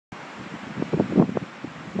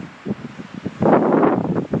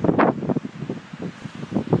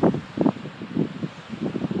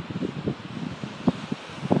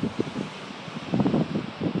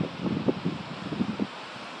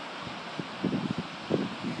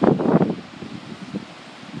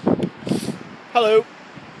Hello.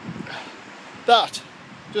 That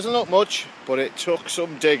doesn't look much, but it took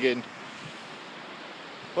some digging.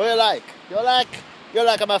 What do you like? You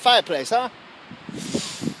like my fireplace, huh?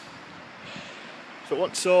 If it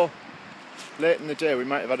wasn't so late in the day, we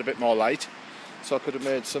might have had a bit more light, so I could have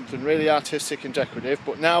made something really artistic and decorative.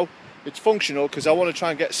 But now it's functional because I want to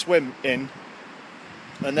try and get a swim in,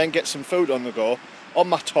 and then get some food on the go on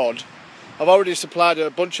my Todd. I've already supplied a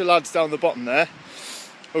bunch of lads down the bottom there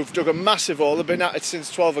who've dug a massive hole. They've been at it since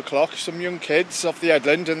 12 o'clock, some young kids off the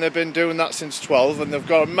headland, and they've been doing that since 12, and they've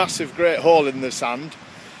got a massive great hole in the sand.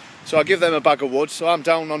 So I give them a bag of wood, so I'm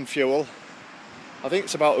down on fuel. I think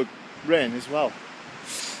it's about to rain as well.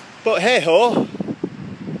 But hey ho,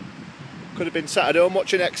 could have been sat at home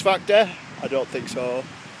watching X Factor. I don't think so.